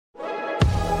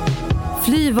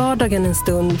Fly vardagen en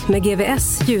stund med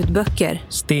GVS ljudböcker.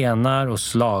 Stenar och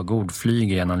slagord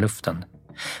flyger genom luften.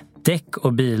 Däck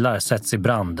och bilar sätts i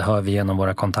brand, hör vi genom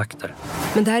våra kontakter.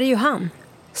 Men det här är ju han.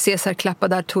 Cesar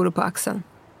klappade Arturo på axeln.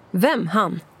 Vem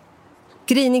han?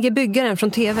 Grinige byggaren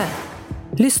från TV.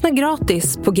 Lyssna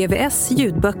gratis på GVS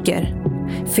ljudböcker.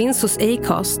 Finns hos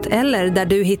Acast eller där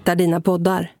du hittar dina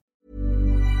poddar.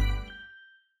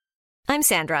 I'm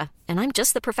Sandra, and I'm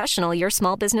just the professional your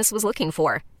small business was looking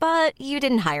for. But you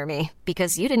didn't hire me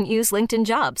because you didn't use LinkedIn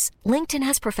Jobs. LinkedIn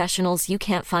has professionals you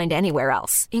can't find anywhere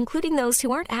else, including those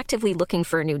who aren't actively looking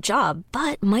for a new job,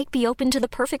 but might be open to the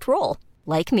perfect role,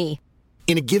 like me.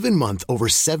 In a given month, over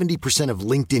 70%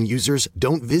 of LinkedIn users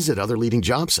don't visit other leading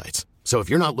job sites. So if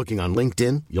you're not looking on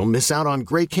LinkedIn, you'll miss out on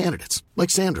great candidates like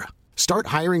Sandra.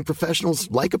 Start hiring professionals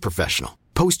like a professional.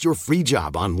 Post your free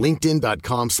job on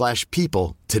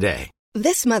linkedin.com/people today.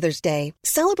 This Mother's Day,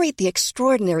 celebrate the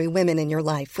extraordinary women in your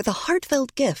life with a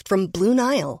heartfelt gift from Blue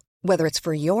Nile. Whether it's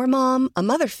for your mom, a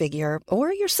mother figure,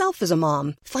 or yourself as a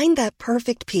mom, find that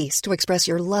perfect piece to express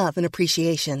your love and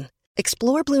appreciation.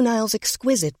 Explore Blue Nile's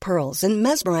exquisite pearls and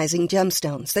mesmerizing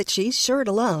gemstones that she's sure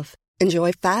to love.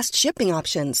 Enjoy fast shipping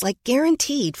options like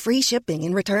guaranteed free shipping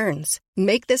and returns.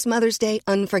 Make this Mother's Day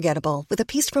unforgettable with a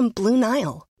piece from Blue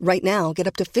Nile. Right now, get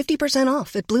up to 50%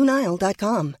 off at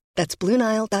BlueNile.com. That's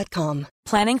BlueNile.com.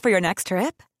 Planning for your next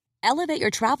trip? Elevate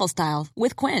your travel style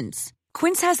with Quince.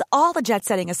 Quince has all the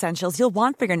jet-setting essentials you'll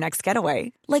want for your next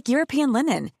getaway, like European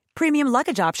linen, premium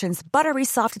luggage options, buttery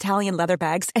soft Italian leather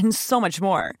bags, and so much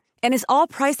more. And is all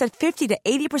priced at 50 to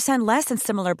 80% less than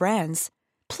similar brands.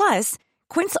 Plus,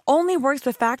 Quince only works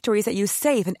with factories that use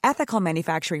safe and ethical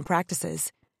manufacturing practices.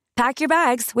 Pack your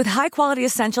bags with high-quality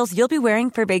essentials you'll be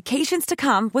wearing for vacations to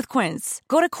come with Quince.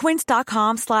 Go to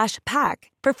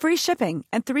quince.com/pack for free shipping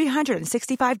and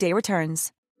 365-day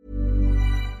returns.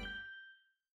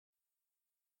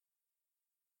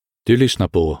 Du lyssnar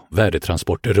på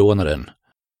Värdetransportrånaren.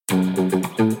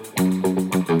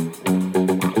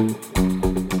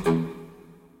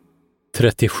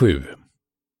 –37.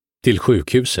 Till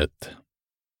sjukhuset.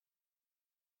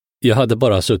 Jag hade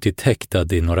bara suttit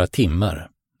häktad i några timmar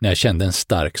när jag kände en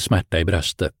stark smärta i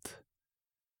bröstet.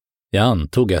 Jag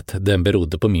antog att den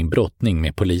berodde på min brottning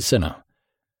med poliserna,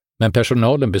 men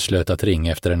personalen beslöt att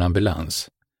ringa efter en ambulans.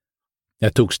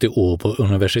 Jag togs till Åbo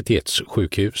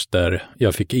universitetssjukhus där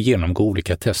jag fick genomgå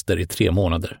olika tester i 3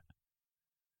 månader.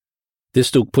 Det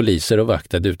stod poliser och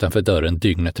vaktade utanför dörren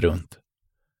dygnet runt.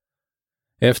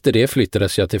 Efter det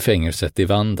flyttades jag till fängelset i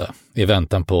Vanda i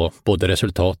väntan på både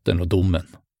resultaten och domen.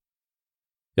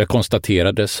 Jag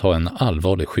konstaterades ha en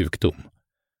allvarlig sjukdom.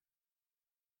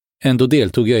 Ändå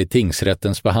deltog jag i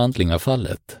tingsrättens behandling av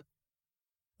fallet.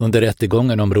 Under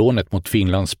rättegången om rånet mot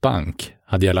Finlands bank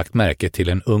hade jag lagt märke till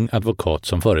en ung advokat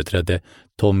som företrädde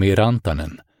Tommy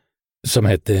Rantanen, som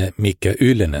hette Mika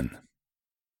Ylinen.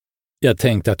 Jag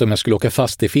tänkte att om jag skulle åka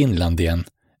fast i Finland igen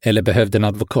eller behövde en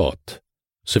advokat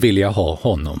så ville jag ha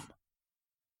honom.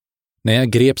 När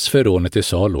jag greps för rånet i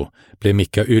Salo blev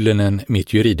Mika Ylinen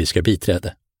mitt juridiska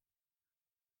biträde.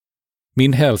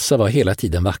 Min hälsa var hela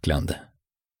tiden vacklande.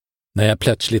 När jag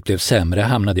plötsligt blev sämre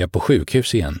hamnade jag på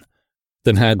sjukhus igen.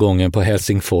 Den här gången på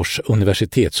Helsingfors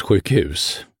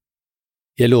universitetssjukhus.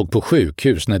 Jag låg på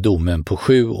sjukhus när domen på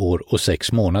 7 år och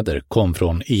 6 månader kom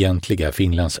från egentliga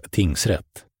Finlands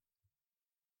tingsrätt.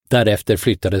 Därefter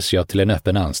flyttades jag till en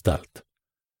öppen anstalt.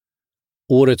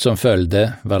 Året som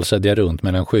följde valsade jag runt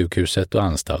mellan sjukhuset och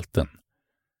anstalten.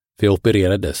 För jag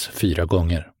opererades 4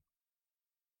 gånger.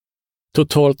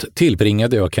 Totalt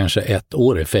tillbringade jag kanske 1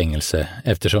 år i fängelse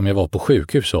eftersom jag var på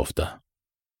sjukhus så ofta.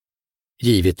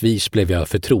 Givetvis blev jag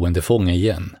förtroendefånge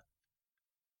igen.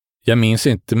 Jag minns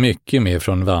inte mycket mer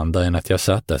från Vanda än att jag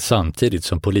satt där samtidigt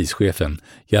som polischefen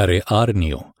Jari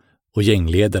Arnio och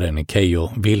gängledaren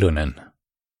Keijo Villunen.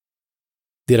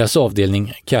 Deras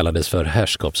avdelning kallades för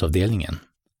härskapsavdelningen.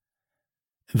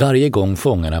 Varje gång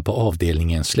fångarna på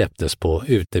avdelningen släpptes på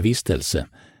utevistelse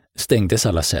stängdes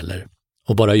alla celler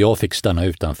och bara jag fick stanna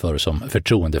utanför som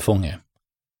förtroendefånge.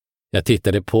 Jag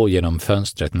tittade på genom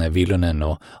fönstret när Villunen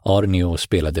och Arnio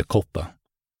spelade koppa.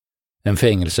 En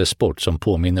fängelsesport som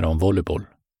påminner om volleyboll.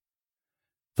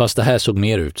 Fast det här såg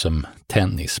mer ut som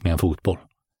tennis med en fotboll.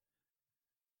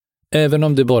 Även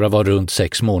om det bara var runt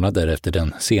 6 månader efter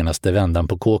den senaste vändan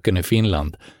på kåken i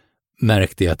Finland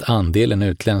märkte jag att andelen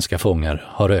utländska fångar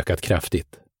har ökat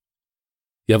kraftigt.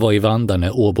 Jag var i Vanda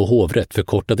när Åbo hovrätt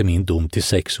förkortade min dom till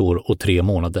 6 år och 3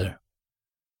 månader.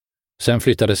 Sen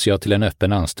flyttades jag till en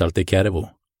öppen anstalt i Kärvo.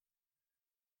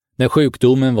 När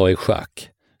sjukdomen var i schack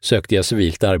sökte jag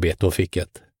civilt arbete och fick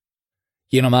ett.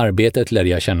 Genom arbetet lärde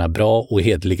jag känna bra och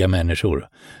hederliga människor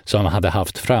som hade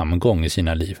haft framgång i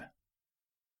sina liv.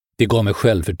 Det gav mig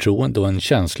självförtroende och en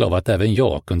känsla av att även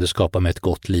jag kunde skapa mig ett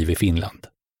gott liv i Finland.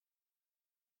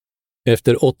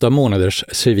 Efter 8 månaders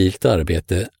civilt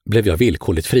arbete blev jag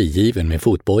villkorligt frigiven med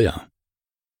fotboja.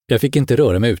 Jag fick inte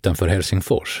röra mig utanför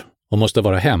Helsingfors och måste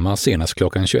vara hemma senast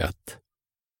klockan 21.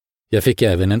 Jag fick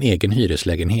även en egen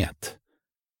hyreslägenhet.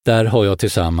 Där har jag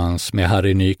tillsammans med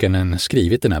Harry Nykänen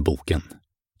skrivit den här boken,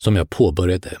 som jag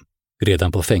påbörjade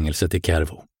redan på fängelset i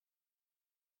Kärvo.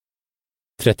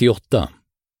 38.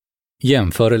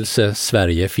 Jämförelse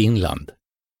Sverige-Finland.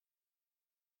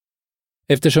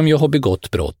 Eftersom jag har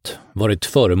begått brott, varit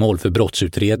föremål för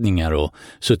brottsutredningar och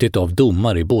suttit av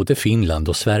domar i både Finland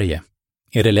och Sverige,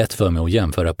 är det lätt för mig att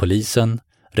jämföra polisen,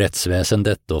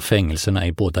 rättsväsendet och fängelserna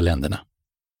i båda länderna.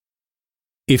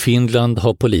 I Finland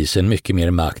har polisen mycket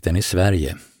mer makt än i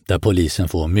Sverige, där polisen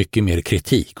får mycket mer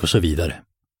kritik och så vidare.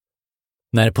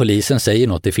 När polisen säger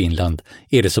något i Finland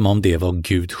är det som om det var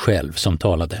Gud själv som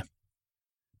talade.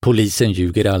 Polisen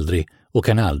ljuger aldrig och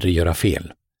kan aldrig göra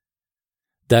fel.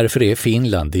 Därför är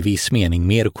Finland i viss mening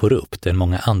mer korrupt än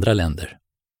många andra länder.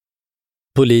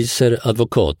 Poliser,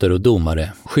 advokater och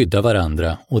domare skyddar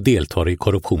varandra och deltar i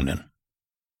korruptionen.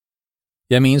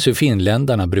 Jag minns hur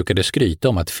finländarna brukade skryta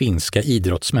om att finska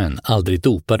idrottsmän aldrig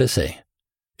dopade sig,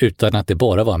 utan att det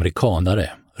bara var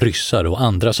amerikanare, ryssar och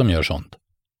andra som gör sånt.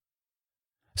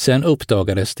 Sen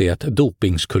uppdagades det att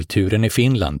dopingskulturen i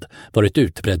Finland varit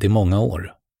utbredd i många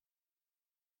år.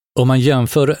 Om man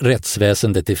jämför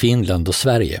rättsväsendet i Finland och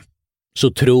Sverige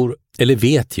så tror eller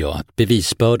vet jag att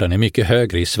bevisbördan är mycket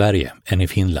högre i Sverige än i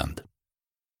Finland.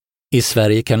 I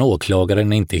Sverige kan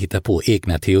åklagaren inte hitta på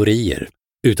egna teorier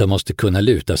utan måste kunna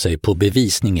luta sig på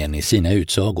bevisningen i sina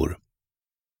utsagor.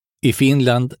 I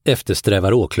Finland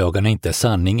eftersträvar åklagarna inte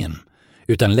sanningen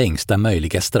utan längsta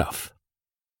möjliga straff.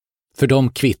 För dem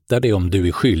kvittar det om du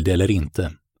är skyldig eller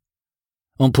inte.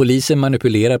 Om polisen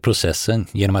manipulerar processen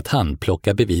genom att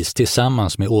handplocka bevis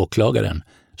tillsammans med åklagaren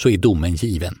så är domen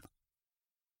given.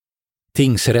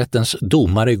 Tingsrättens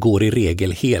domare går i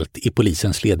regel helt i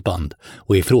polisens ledband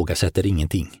och ifrågasätter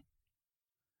ingenting.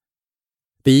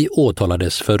 Vi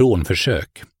åtalades för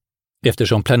rånförsök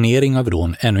eftersom planering av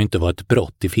rån ännu inte var ett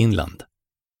brott i Finland.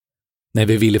 När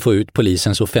vi ville få ut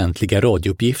polisens offentliga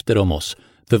radiouppgifter om oss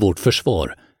för vårt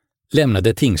försvar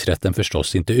lämnade tingsrätten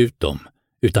förstås inte ut dem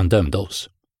utan dömde oss.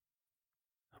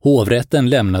 Hovrätten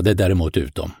lämnade däremot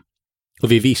ut dem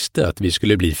och vi visste att vi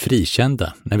skulle bli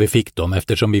frikända när vi fick dem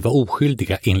eftersom vi var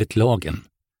oskyldiga enligt lagen.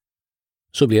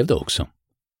 Så blev det också.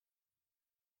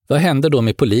 Vad hände då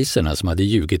med poliserna som hade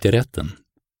ljugit i rätten?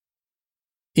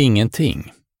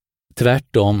 Ingenting.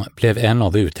 Tvärtom blev en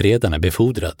av utredarna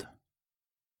befordrad.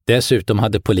 Dessutom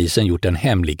hade polisen gjort en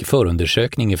hemlig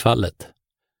förundersökning i fallet.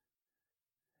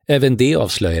 Även det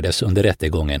avslöjades under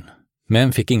rättegången,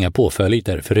 men fick inga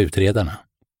påföljder för utredarna.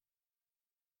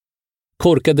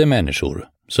 Korkade människor,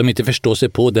 som inte förstår sig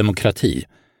på demokrati,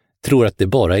 tror att det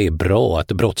bara är bra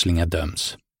att brottslingar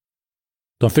döms.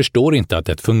 De förstår inte att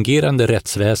ett fungerande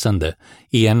rättsväsende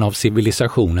är en av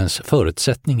civilisationens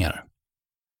förutsättningar.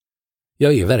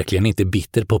 Jag är verkligen inte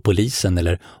bitter på polisen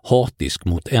eller hatisk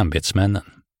mot ämbetsmännen.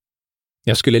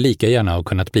 Jag skulle lika gärna ha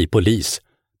kunnat bli polis,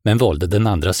 men valde den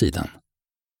andra sidan.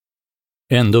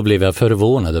 Ändå blev jag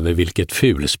förvånad över vilket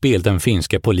fulspel den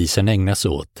finska polisen ägnar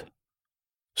sig åt.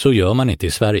 Så gör man inte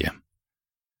i Sverige.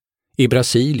 I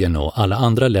Brasilien och alla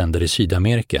andra länder i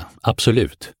Sydamerika,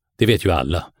 absolut, det vet ju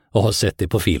alla och har sett det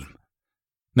på film.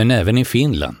 Men även i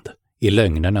Finland är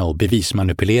lögnerna och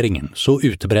bevismanipuleringen så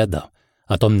utbredda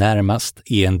att de närmast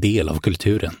är en del av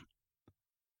kulturen.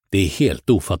 Det är helt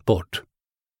ofattbart.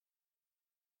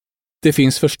 Det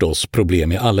finns förstås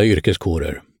problem i alla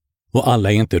yrkeskårer och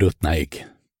alla är inte ruttna ägg.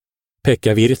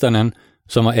 Pekka Virtanen,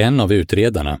 som var en av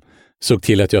utredarna, såg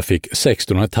till att jag fick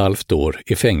 16,5 år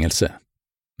i fängelse.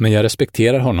 Men jag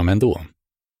respekterar honom ändå.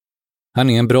 Han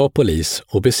är en bra polis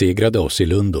och besegrade oss i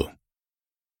Lundo.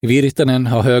 Virtanen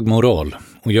har hög moral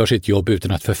och gör sitt jobb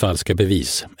utan att förfalska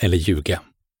bevis eller ljuga.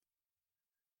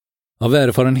 Av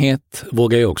erfarenhet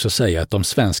vågar jag också säga att de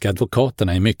svenska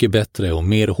advokaterna är mycket bättre och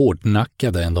mer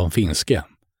hårdnackade än de finska.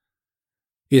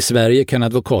 I Sverige kan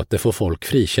advokater få folk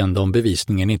frikända om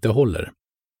bevisningen inte håller.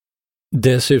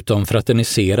 Dessutom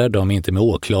fraterniserar de inte med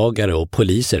åklagare och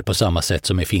poliser på samma sätt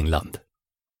som i Finland.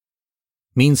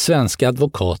 Min svenska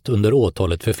advokat under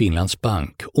åtalet för Finlands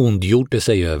bank ondgjorde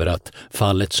sig över att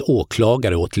fallets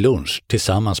åklagare åt lunch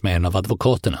tillsammans med en av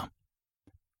advokaterna.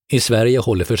 I Sverige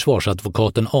håller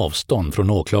försvarsadvokaten avstånd från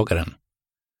åklagaren.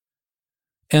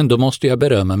 Ändå måste jag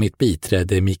berömma mitt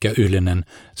biträde Mika Ylönen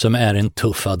som är en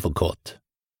tuff advokat.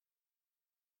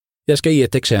 Jag ska ge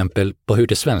ett exempel på hur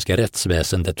det svenska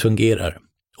rättsväsendet fungerar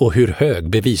och hur hög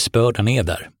bevisbördan är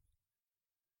där.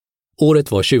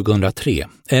 Året var 2003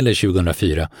 eller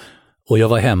 2004 och jag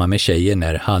var hemma med tjejen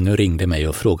när han nu ringde mig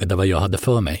och frågade vad jag hade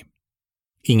för mig.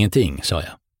 Ingenting, sa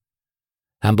jag.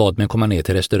 Han bad mig komma ner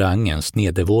till restaurangens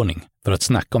nedervåning för att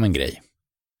snacka om en grej.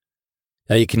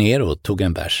 Jag gick ner och tog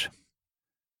en bärs.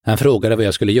 Han frågade vad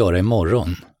jag skulle göra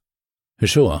imorgon. Hur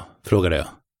så? Frågade jag.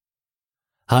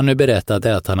 Han nu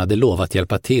berättade att han hade lovat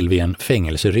hjälpa till vid en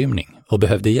fängelserymning och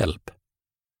behövde hjälp.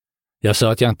 Jag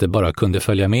sa att jag inte bara kunde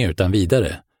följa med utan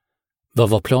vidare. Vad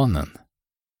var planen?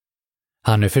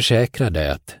 Han nu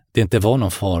försäkrade att det inte var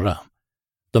någon fara.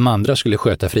 De andra skulle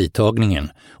sköta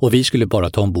fritagningen och vi skulle bara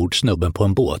ta ombord snubben på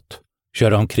en båt,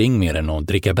 köra omkring med den och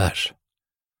dricka bärs.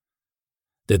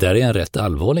 Det där är en rätt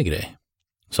allvarlig grej,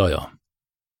 sa jag.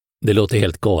 Det låter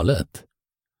helt galet.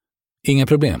 Inga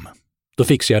problem, då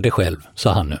fixar jag det själv,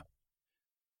 sa han nu.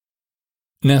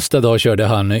 Nästa dag körde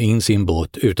han in sin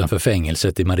båt utanför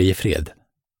fängelset i Mariefred.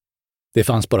 Det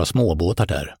fanns bara småbåtar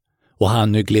där och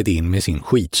han nu gled in med sin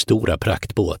skitstora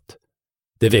praktbåt.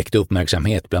 Det väckte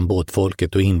uppmärksamhet bland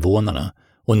båtfolket och invånarna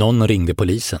och någon ringde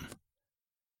polisen.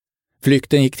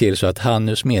 Flykten gick till så att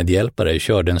Hannus medhjälpare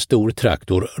körde en stor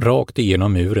traktor rakt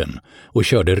igenom muren och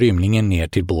körde rymlingen ner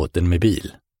till båten med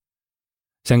bil.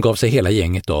 Sen gav sig hela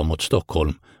gänget av mot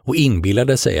Stockholm och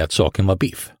inbillade sig att saken var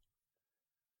biff.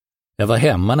 Jag var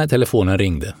hemma när telefonen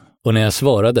ringde och när jag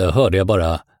svarade hörde jag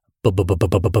bara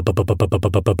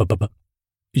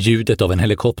ljudet av en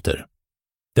helikopter.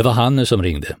 Det var Hannu som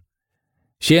ringde.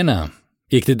 Tjena,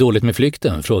 gick det dåligt med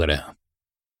flykten? Frågade jag.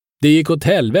 Det gick åt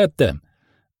helvete.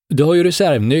 Du har ju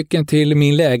reservnyckeln till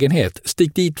min lägenhet.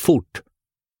 Stick dit fort.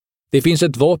 Det finns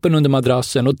ett vapen under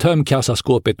madrassen och töm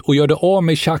kassaskåpet och gör det av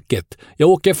med tjacket. Jag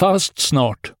åker fast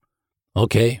snart.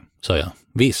 Okej, sa jag.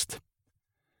 Visst.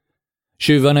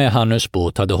 Tjuvarna i Hannus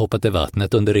båt hade hoppat i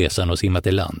vattnet under resan och simmat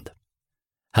i land.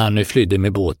 Hannu flydde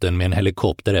med båten med en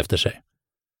helikopter efter sig.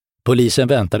 Polisen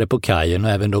väntade på kajen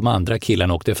och även de andra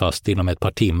killarna åkte fast inom ett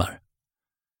par timmar.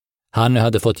 Hannu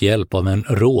hade fått hjälp av en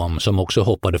rom som också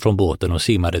hoppade från båten och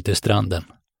simmade till stranden.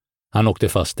 Han åkte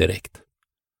fast direkt.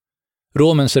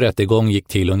 Romens rättegång gick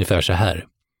till ungefär så här.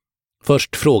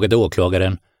 Först frågade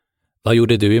åklagaren, vad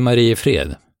gjorde du i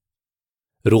Mariefred?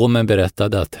 Romen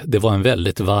berättade att det var en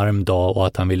väldigt varm dag och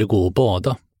att han ville gå och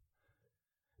bada.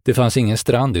 Det fanns ingen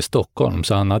strand i Stockholm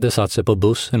så han hade satt sig på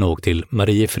bussen och åkt till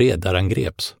Mariefred där han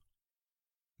greps.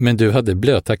 Men du hade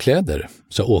blöta kläder,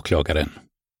 sa åklagaren.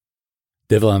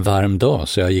 Det var en varm dag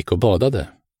så jag gick och badade.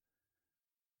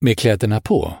 Med kläderna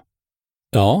på?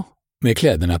 Ja, med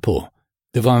kläderna på.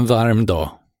 Det var en varm dag.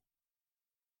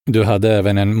 Du hade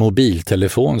även en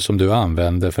mobiltelefon som du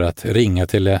använde för att ringa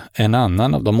till en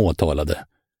annan av de åtalade.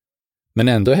 Men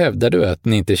ändå hävdar du att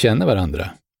ni inte känner varandra.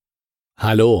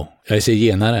 Hallå, jag är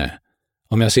zigenare.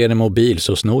 Om jag ser en mobil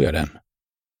så snor jag den.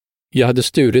 Jag hade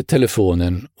stulit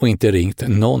telefonen och inte ringt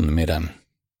någon med den.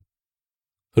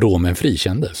 Romen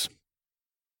frikändes.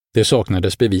 Det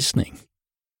saknades bevisning.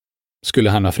 Skulle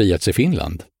han ha friats i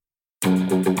Finland?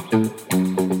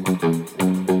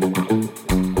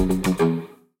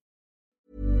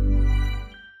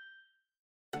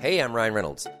 Hey, I'm Ryan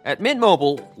Reynolds. At Mint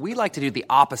Mobile, we like to do the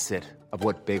opposite of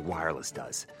what Big Wireless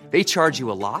does. They charge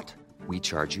you a lot, we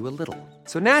charge you a little.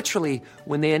 So naturally,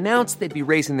 when they announced they'd be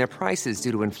raising their prices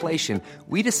due to inflation,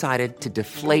 we decided to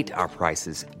deflate our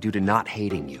prices due to not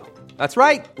hating you. That's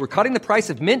right. We're cutting the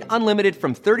price of Mint Unlimited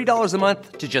from $30 a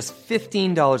month to just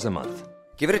 $15 a month.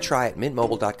 Give it a try at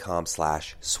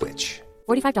mintmobile.com/switch.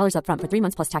 $45 up front for 3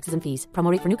 months plus taxes and fees.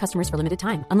 Promo rate for new customers for limited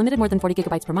time. Unlimited more than 40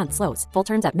 gigabytes per month slows. Full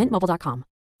terms at mintmobile.com.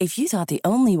 If you thought the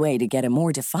only way to get a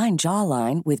more defined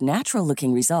jawline with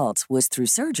natural-looking results was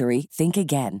through surgery, think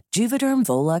again. Juvederm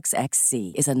Volux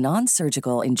XC is a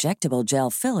non-surgical injectable gel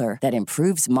filler that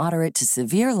improves moderate to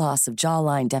severe loss of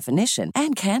jawline definition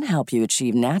and can help you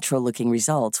achieve natural-looking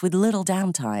results with little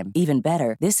downtime. Even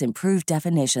better, this improved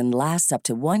definition lasts up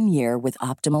to 1 year with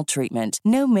optimal treatment.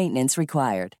 No maintenance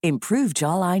required. Improve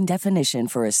jawline definition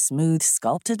for a smooth,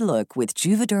 sculpted look with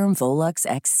Juvederm Volux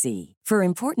XC. For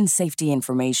important safety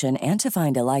information and to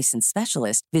find a licensed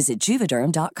specialist, visit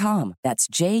Juvederm.com.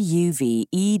 That's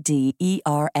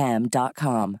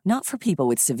JUVEDERM.com. Not for people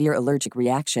with severe allergic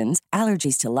reactions,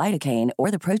 allergies to lidocaine,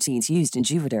 or the proteins used in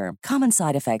Juvederm. Common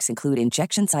side effects include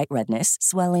injection site redness,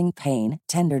 swelling, pain,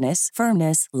 tenderness,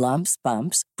 firmness, lumps,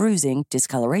 bumps, bruising,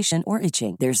 discoloration, or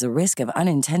itching. There's a risk of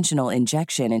unintentional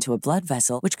injection into a blood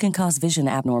vessel, which can cause vision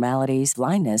abnormalities,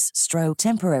 blindness, stroke,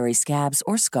 temporary scabs,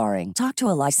 or scarring. Talk to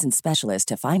a licensed specialist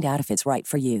to find out if it's right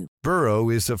for you.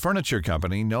 Burrow is a furniture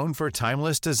company known for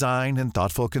timeless design and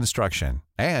thoughtful construction,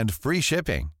 and free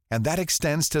shipping, And that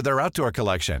extends to their outdoor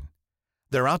collection.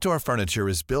 Their outdoor furniture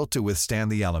is built to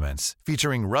withstand the elements,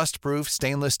 featuring rust-proof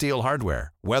stainless steel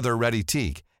hardware, weather-ready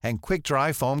teak, and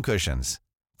quick-dry foam cushions.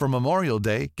 For Memorial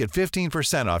Day, get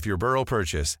 15% off your Burrow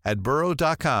purchase at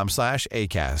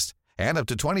burrow.com/acast, and up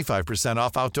to 25%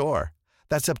 off outdoor.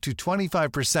 That's up to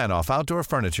 25% off outdoor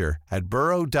furniture at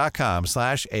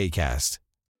burrow.com/acast.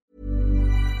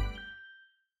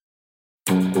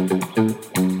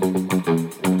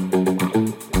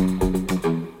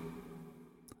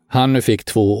 Hannu fick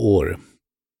 2 år.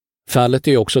 Fallet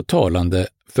är också talande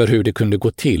för hur det kunde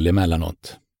gå till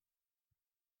emellanåt.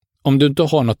 Om du inte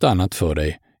har något annat för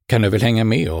dig kan du väl hänga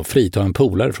med och frita en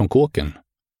polare från kåken.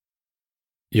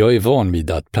 Jag är van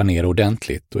vid att planera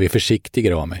ordentligt och är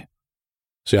försiktigare av mig.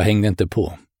 Så jag hängde inte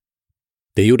på.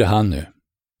 Det gjorde han nu,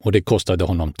 och det kostade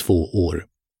honom 2 år.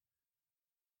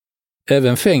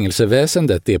 Även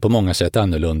fängelseväsendet är på många sätt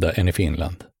annorlunda än i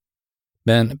Finland.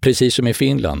 Men precis som i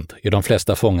Finland är de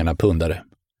flesta fångarna pundare.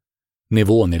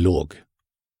 Nivån är låg.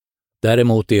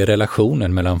 Däremot är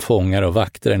relationen mellan fångar och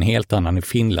vakter en helt annan i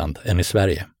Finland än i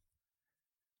Sverige.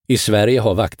 I Sverige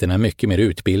har vakterna mycket mer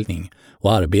utbildning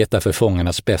och arbetar för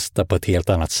fångarnas bästa på ett helt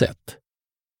annat sätt.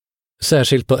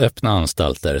 Särskilt på öppna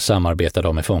anstalter samarbetar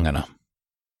de med fångarna.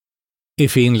 I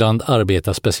Finland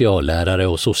arbetar speciallärare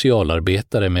och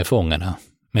socialarbetare med fångarna,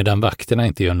 medan vakterna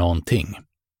inte gör någonting.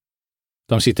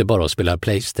 De sitter bara och spelar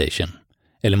PlayStation,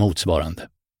 eller motsvarande.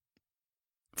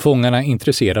 Fångarna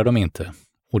intresserar dem inte,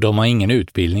 och de har ingen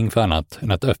utbildning för annat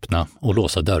än att öppna och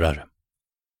låsa dörrar.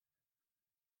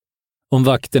 Om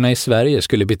vakterna i Sverige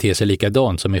skulle bete sig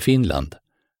likadant som i Finland,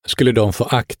 skulle de få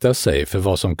akta sig för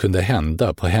vad som kunde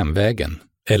hända på hemvägen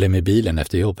eller med bilen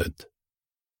efter jobbet.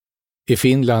 I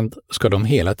Finland ska de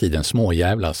hela tiden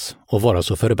småjävlas och vara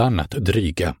så förbannat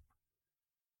dryga.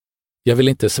 Jag vill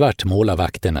inte svartmåla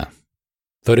vakterna,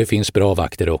 för det finns bra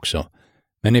vakter också,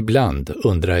 men ibland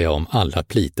undrar jag om alla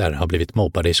plitar har blivit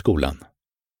mobbade i skolan.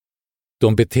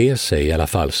 De beter sig i alla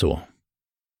fall så.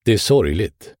 Det är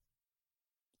sorgligt.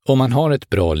 Om man har ett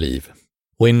bra liv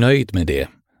och är nöjd med det,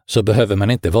 så behöver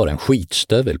man inte vara en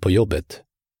skitstövel på jobbet.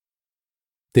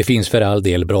 Det finns för all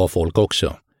del bra folk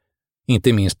också,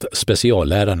 inte minst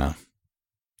speciallärarna.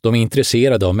 De är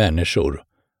intresserade av människor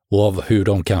och av hur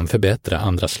de kan förbättra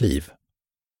andras liv.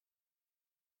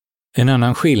 En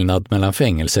annan skillnad mellan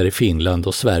fängelser i Finland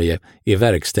och Sverige är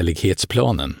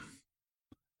verkställighetsplanen.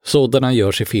 Sådana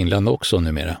görs i Finland också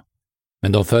numera,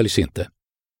 men de följs inte.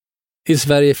 I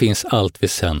Sverige finns allt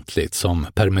väsentligt som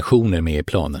permissioner med i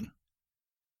planen.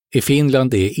 I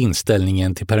Finland är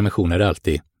inställningen till permissioner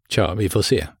alltid, tja, vi får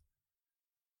se.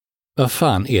 Vad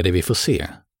fan är det vi får se?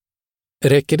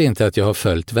 Räcker det inte att jag har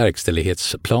följt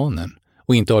verkställighetsplanen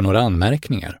och inte har några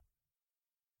anmärkningar?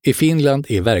 I Finland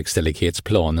är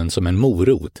verkställighetsplanen som en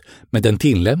morot, men den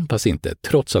tillämpas inte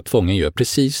trots att fången gör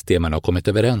precis det man har kommit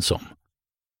överens om.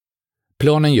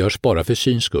 Planen görs bara för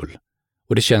syns skull,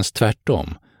 och det känns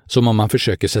tvärtom, som om man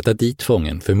försöker sätta dit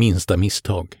fången för minsta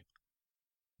misstag.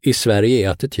 I Sverige är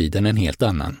attityden en helt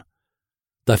annan.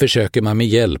 Där försöker man med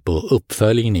hjälp och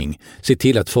uppföljning se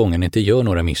till att fången inte gör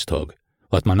några misstag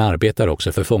och att man arbetar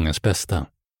också för fångens bästa.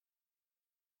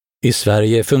 I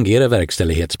Sverige fungerar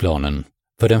verkställighetsplanen,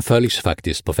 för den följs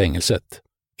faktiskt på fängelset,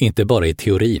 inte bara i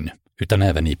teorin utan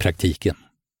även i praktiken.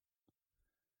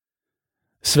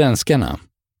 Svenskarna,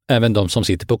 även de som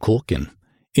sitter på kåken,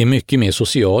 är mycket mer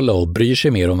sociala och bryr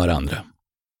sig mer om varandra.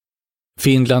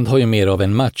 Finland har ju mer av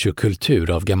en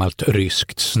machokultur av gammalt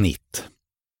ryskt snitt.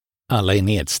 Alla är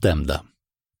nedstämda.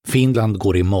 Finland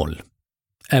går i moll.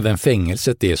 Även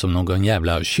fängelset är som någon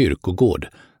jävla kyrkogård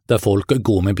där folk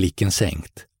går med blicken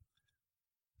sänkt.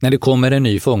 När det kommer en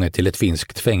ny fånge till ett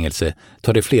finskt fängelse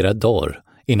tar det flera dagar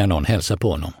innan någon hälsar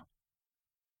på honom.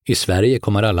 I Sverige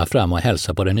kommer alla fram och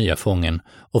hälsar på den nya fången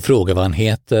och frågar vad han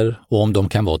heter och om de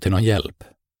kan vara till någon hjälp.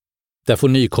 Där får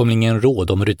nykomlingen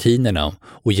råd om rutinerna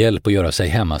och hjälp att göra sig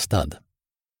hemmastad.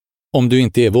 Om du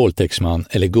inte är våldtäktsman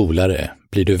eller golare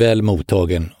blir du väl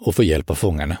mottagen och får hjälp av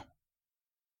fångarna.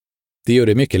 Det gör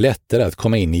det mycket lättare att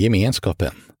komma in i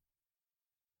gemenskapen.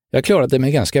 Jag klarade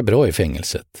mig ganska bra i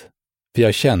fängelset, för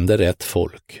jag kände rätt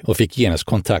folk och fick genast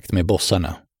kontakt med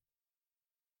bossarna.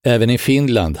 Även i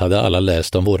Finland hade alla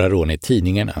läst om våra rån i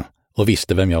tidningarna och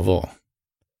visste vem jag var.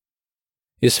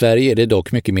 I Sverige är det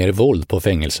dock mycket mer våld på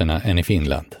fängelserna än i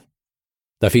Finland.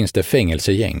 Där finns det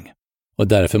fängelsegäng och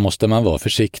därför måste man vara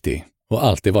försiktig och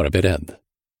alltid vara beredd.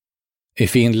 I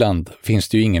Finland finns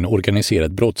det ju ingen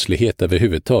organiserad brottslighet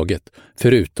överhuvudtaget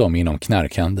förutom inom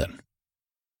knarkhandeln.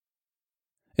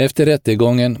 Efter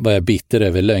rättegången var jag bitter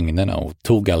över lögnerna och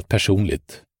tog allt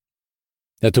personligt.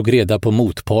 Jag tog reda på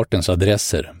motpartens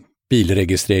adresser,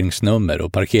 bilregistreringsnummer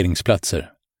och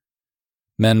parkeringsplatser.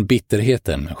 Men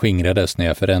bitterheten skingrades när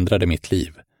jag förändrade mitt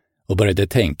liv och började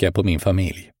tänka på min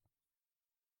familj.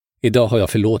 Idag har jag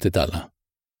förlåtit alla,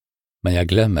 men jag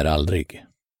glömmer aldrig.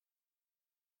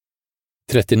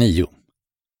 39.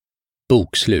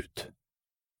 Bokslut.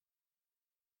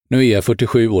 Nu är jag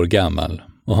 47 år gammal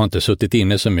och har inte suttit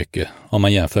inne så mycket om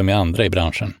man jämför med andra i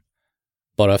branschen.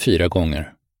 Bara 4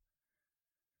 gånger.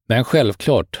 Men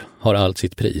självklart har allt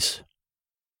sitt pris.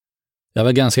 Jag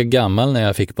var ganska gammal när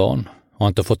jag fick barn och har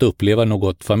inte fått uppleva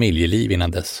något familjeliv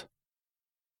innan dess.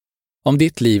 Om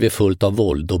ditt liv är fullt av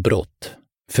våld och brott,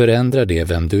 förändrar det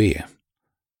vem du är,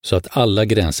 så att alla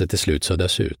gränser till slut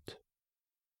suddas ut.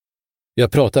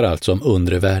 Jag pratar alltså om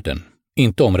undre världen,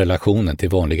 inte om relationen till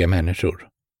vanliga människor.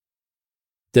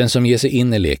 Den som ger sig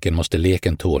in i leken måste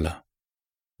leken tåla.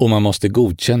 Och man måste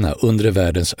godkänna undre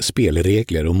världens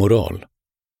spelregler och moral.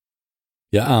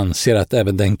 Jag anser att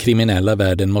även den kriminella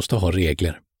världen måste ha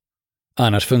regler.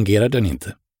 Annars fungerar den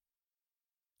inte.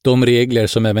 De regler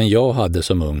som även jag hade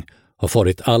som ung har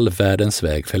farit all världens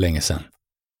väg för länge sedan.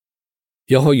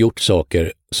 Jag har gjort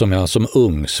saker som jag som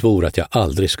ung svor att jag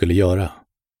aldrig skulle göra.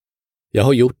 Jag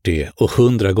har gjort det och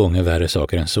 100 gånger värre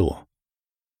saker än så.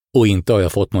 Och inte har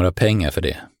jag fått några pengar för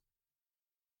det.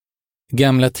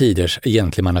 Gamla tiders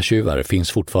gentlemannatjuvar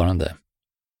finns fortfarande.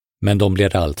 Men de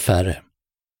blir allt färre.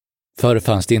 Förr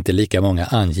fanns det inte lika många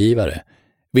angivare,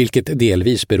 vilket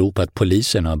delvis beror på att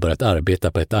polisen har börjat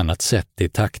arbeta på ett annat sätt i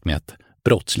takt med att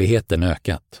brottsligheten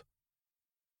ökat.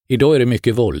 Idag är det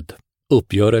mycket våld,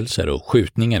 uppgörelser och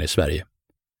skjutningar i Sverige.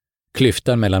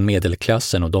 Klyftan mellan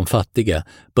medelklassen och de fattiga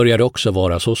börjar också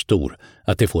vara så stor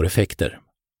att det får effekter.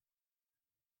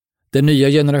 Den nya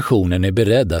generationen är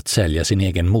beredd att sälja sin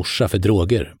egen morsa för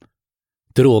droger.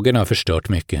 Drogerna har förstört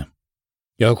mycket.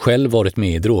 Jag har själv varit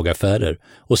med i drogaffärer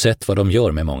och sett vad de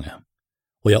gör med många.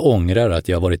 Och jag ångrar att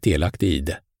jag varit delaktig i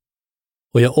det.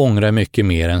 Och jag ångrar mycket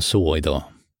mer än så idag,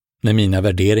 när mina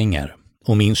värderingar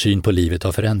och min syn på livet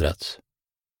har förändrats.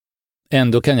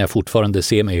 Ändå kan jag fortfarande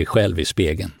se mig själv i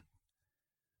spegeln.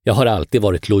 Jag har alltid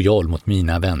varit lojal mot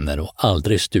mina vänner och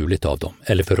aldrig stulit av dem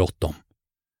eller förrått dem.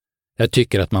 Jag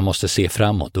tycker att man måste se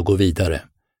framåt och gå vidare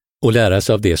och lära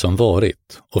sig av det som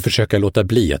varit och försöka låta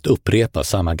bli att upprepa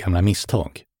samma gamla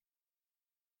misstag.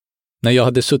 När jag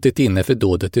hade suttit inne för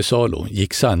dådet i Salo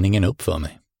gick sanningen upp för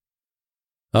mig.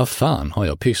 Vad fan har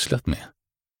jag pysslat med?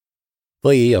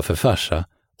 Vad är jag för farsa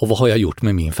och vad har jag gjort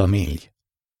med min familj?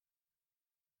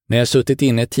 När jag suttit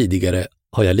inne tidigare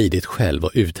har jag lidit själv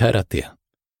och uthärdat det.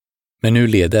 Men nu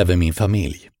led även min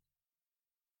familj.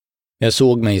 Jag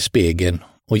såg mig i spegeln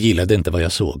och gillade inte vad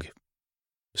jag såg.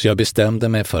 Så jag bestämde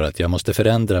mig för att jag måste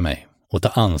förändra mig och ta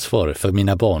ansvar för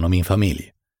mina barn och min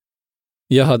familj.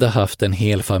 Jag hade haft en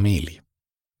hel familj,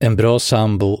 en bra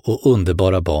sambo och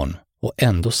underbara barn och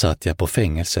ändå satt jag på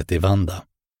fängelset i Vanda.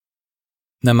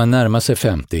 När man närmar sig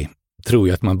 50 tror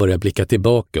jag att man börjar blicka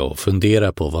tillbaka och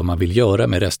fundera på vad man vill göra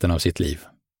med resten av sitt liv.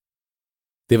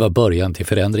 Det var början till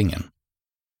förändringen.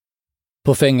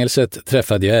 På fängelset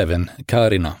träffade jag även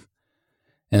Karina,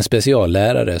 en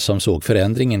speciallärare som såg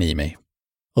förändringen i mig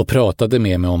och pratade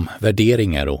med mig om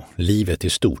värderingar och livet i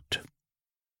stort.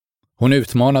 Hon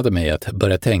utmanade mig att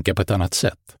börja tänka på ett annat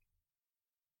sätt.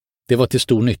 Det var till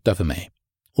stor nytta för mig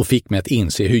och fick mig att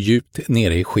inse hur djupt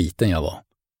nere i skiten jag var.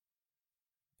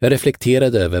 Jag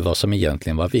reflekterade över vad som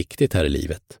egentligen var viktigt här i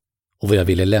livet och vad jag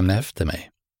ville lämna efter mig.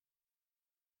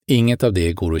 Inget av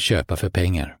det går att köpa för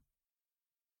pengar.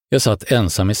 Jag satt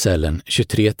ensam i cellen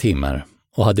 23 timmar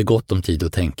och hade gott om tid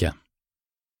att tänka.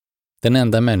 Den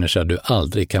enda människa du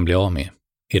aldrig kan bli av med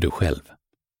är du själv.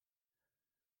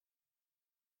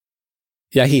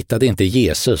 Jag hittade inte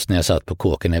Jesus när jag satt på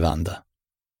kåken i Vanda,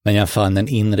 men jag fann en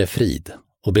inre frid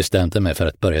och bestämde mig för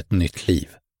att börja ett nytt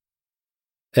liv.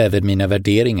 Även mina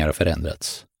värderingar har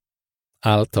förändrats.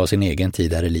 Allt har sin egen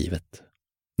tid här i livet.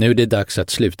 Nu är det dags att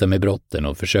sluta med brotten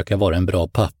och försöka vara en bra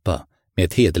pappa med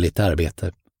ett hederligt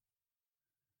arbete.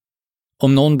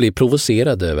 Om någon blir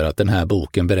provocerad över att den här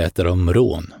boken berättar om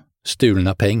rån,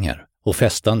 stulna pengar och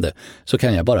festande så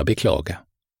kan jag bara beklaga.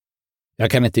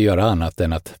 Jag kan inte göra annat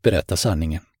än att berätta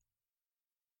sanningen.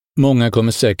 Många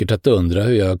kommer säkert att undra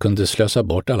hur jag kunde slösa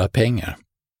bort alla pengar.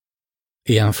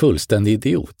 Är jag en fullständig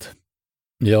idiot?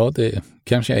 Ja, det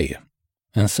kanske jag är.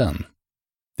 Men sen,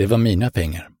 det var mina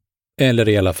pengar. Eller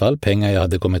i alla fall pengar jag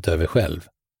hade kommit över själv.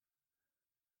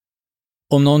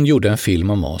 Om någon gjorde en film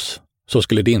om oss så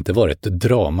skulle det inte vara ett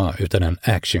drama utan en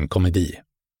actionkomedi.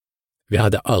 Vi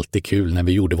hade alltid kul när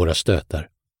vi gjorde våra stötar.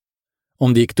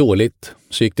 Om det gick dåligt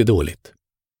så gick det dåligt.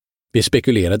 Vi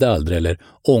spekulerade aldrig eller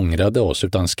ångrade oss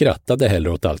utan skrattade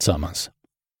hellre åt allt sammans.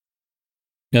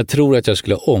 Jag tror att jag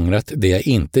skulle ha ångrat det jag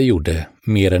inte gjorde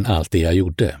mer än allt det jag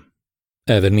gjorde.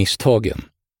 Även misstagen.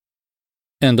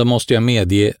 Ändå måste jag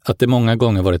medge att det många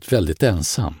gånger varit väldigt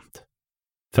ensamt.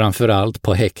 Framförallt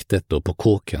på häktet och på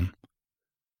kåken.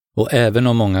 Och även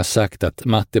om många sagt att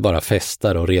Matti bara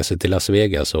festar och reser till Las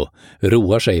Vegas och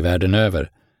roar sig världen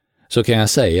över, så kan jag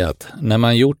säga att när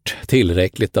man gjort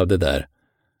tillräckligt av det där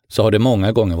så har det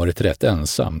många gånger varit rätt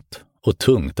ensamt och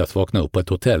tungt att vakna upp på ett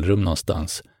hotellrum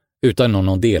någonstans utan någon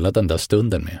att dela den där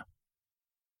stunden med.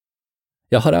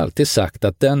 Jag har alltid sagt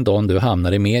att den dagen du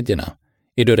hamnar i medierna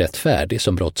är du rätt färdig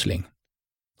som brottsling.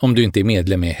 Om du inte är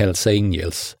medlem i Hells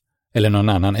Angels eller någon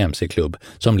annan MC-klubb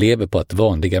som lever på att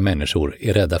vanliga människor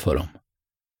är rädda för dem.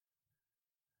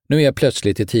 Nu är jag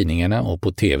plötsligt i tidningarna och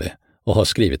på tv och har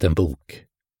skrivit en bok.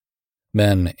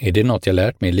 Men är det något jag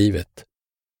lärt mig i livet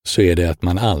så är det att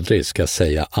man aldrig ska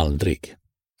säga aldrig.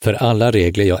 För alla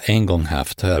regler jag en gång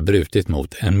haft har jag brutit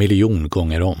mot 1 miljon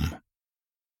gånger om.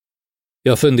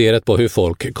 Jag har funderat på hur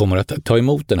folk kommer att ta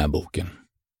emot den här boken.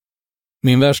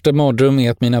 Min värsta mardröm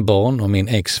är att mina barn och min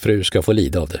exfru ska få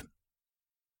lida av det.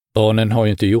 Barnen har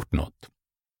ju inte gjort något.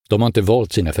 De har inte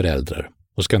valt sina föräldrar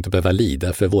och ska inte behöva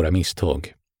lida för våra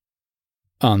misstag.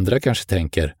 Andra kanske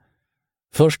tänker,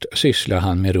 först sysslar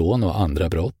han med rån och andra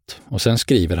brott och sen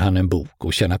skriver han en bok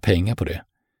och tjänar pengar på det.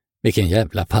 Vilken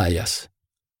jävla pajas.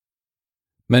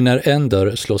 Men när en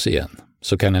dörr slås igen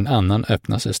så kan en annan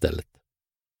öppnas istället.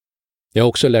 Jag har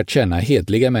också lärt känna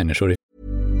hedliga människor.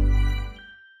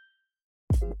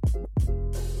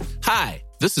 Hi,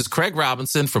 this is Craig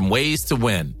Robinson from Ways to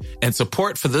Win, and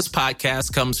support for this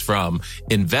podcast comes from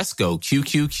Invesco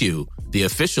QQQ, the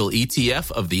official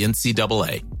ETF of the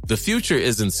NCAA. The future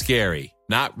isn't scary.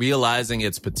 Not realizing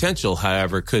its potential,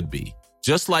 however, could be.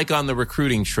 Just like on the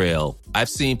recruiting trail, I've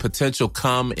seen potential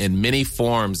come in many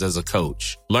forms as a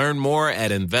coach. Learn more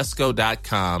at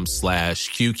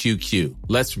Invesco.com/QQQ.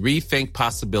 Let's rethink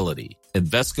possibility.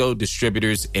 Invesco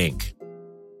Distributors, Inc.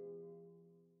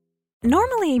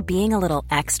 Normally, being a little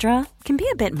extra can be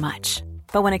a bit much.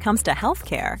 But when it comes to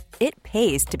healthcare, it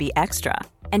pays to be extra.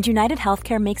 And United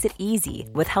Healthcare makes it easy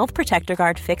with Health Protector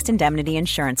Guard fixed indemnity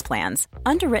insurance plans.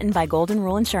 Underwritten by Golden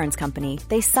Rule Insurance Company,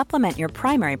 they supplement your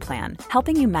primary plan,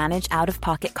 helping you manage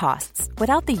out-of-pocket costs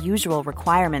without the usual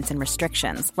requirements and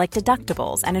restrictions like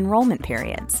deductibles and enrollment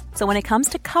periods. So when it comes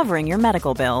to covering your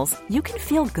medical bills, you can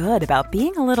feel good about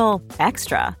being a little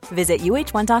extra. Visit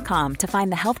uh1.com to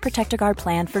find the Health Protector Guard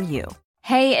plan for you.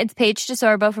 Hey, it's Paige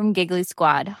DeSorbo from Giggly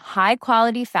Squad. High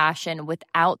quality fashion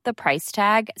without the price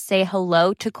tag. Say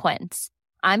hello to Quince.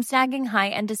 I'm snagging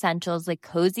high-end essentials like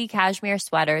cozy cashmere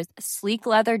sweaters, sleek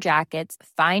leather jackets,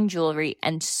 fine jewelry,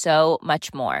 and so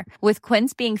much more. With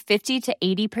Quince being 50 to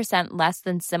 80% less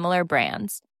than similar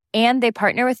brands. And they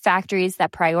partner with factories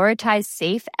that prioritize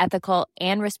safe, ethical,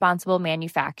 and responsible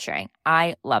manufacturing.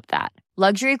 I love that.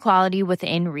 Luxury quality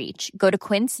within reach. Go to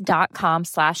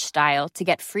quince.com/style to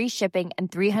get free shipping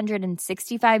and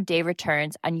 365-day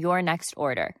returns on your next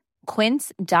order.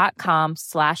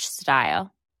 Quince.com/style.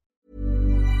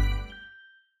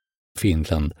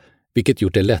 Finland, vilket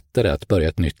gjort det lättare att börja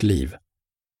ett nytt liv.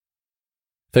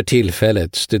 För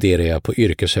tillfället studerar jag på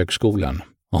yrkeshögskolan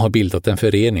och har bildat en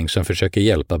förening som försöker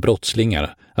hjälpa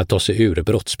brottslingar att ta sig ur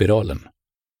brottsspiralen.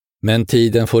 Men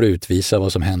tiden får utvisa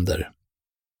vad som händer.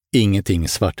 Ingenting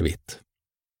svartvitt.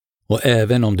 Och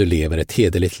även om du lever ett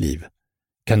hederligt liv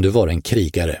kan du vara en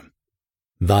krigare.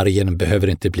 Vargen behöver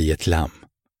inte bli ett lamm.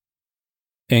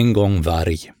 En gång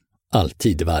varg,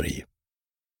 alltid varg.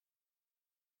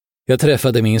 Jag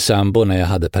träffade min sambo när jag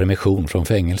hade permission från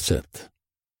fängelset.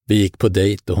 Vi gick på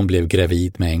dejt och hon blev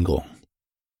gravid med en gång.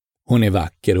 Hon är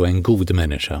vacker och en god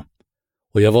människa.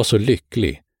 Och jag var så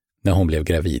lycklig när hon blev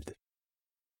gravid.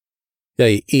 Jag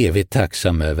är evigt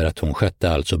tacksam över att hon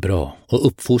skötte allt så bra och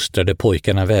uppfostrade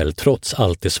pojkarna väl trots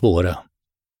allt det svåra.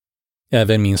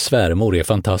 Även min svärmor är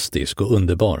fantastisk och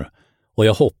underbar och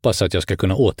jag hoppas att jag ska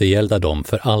kunna återgälda dem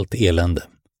för allt elände.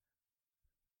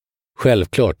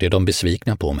 Självklart är de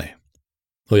besvikna på mig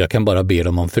och jag kan bara be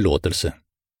dem om förlåtelse.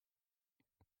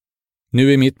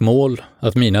 Nu är mitt mål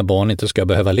att mina barn inte ska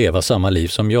behöva leva samma liv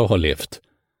som jag har levt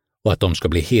och att de ska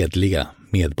bli hedliga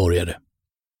medborgare.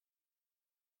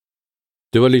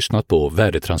 Du har lyssnat på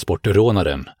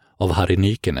Värdetransportrånaren av Harry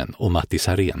Nykenen och Matti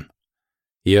Sarén.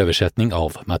 I översättning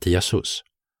av Mattias Huss.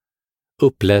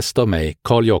 Uppläst av mig,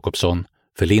 Carl Jakobsson,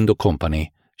 för Lind &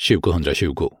 Company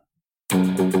 2020.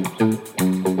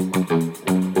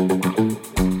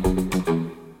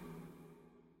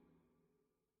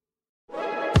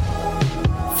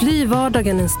 Fly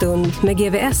vardagen en stund med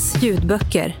GVS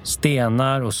ljudböcker.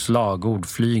 Stenar och slagord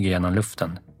flyger genom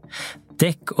luften.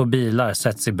 Däck och bilar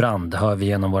sätts i brand, hör vi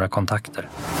genom våra kontakter.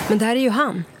 Men det här är ju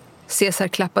han. Cesar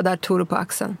klappade Arturo på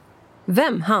axeln.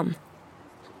 Vem han?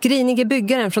 Grinige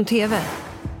byggaren från TV.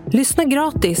 Lyssna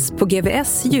gratis på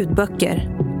GVS ljudböcker.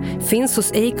 Finns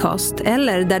hos Acast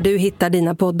eller där du hittar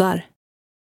dina poddar.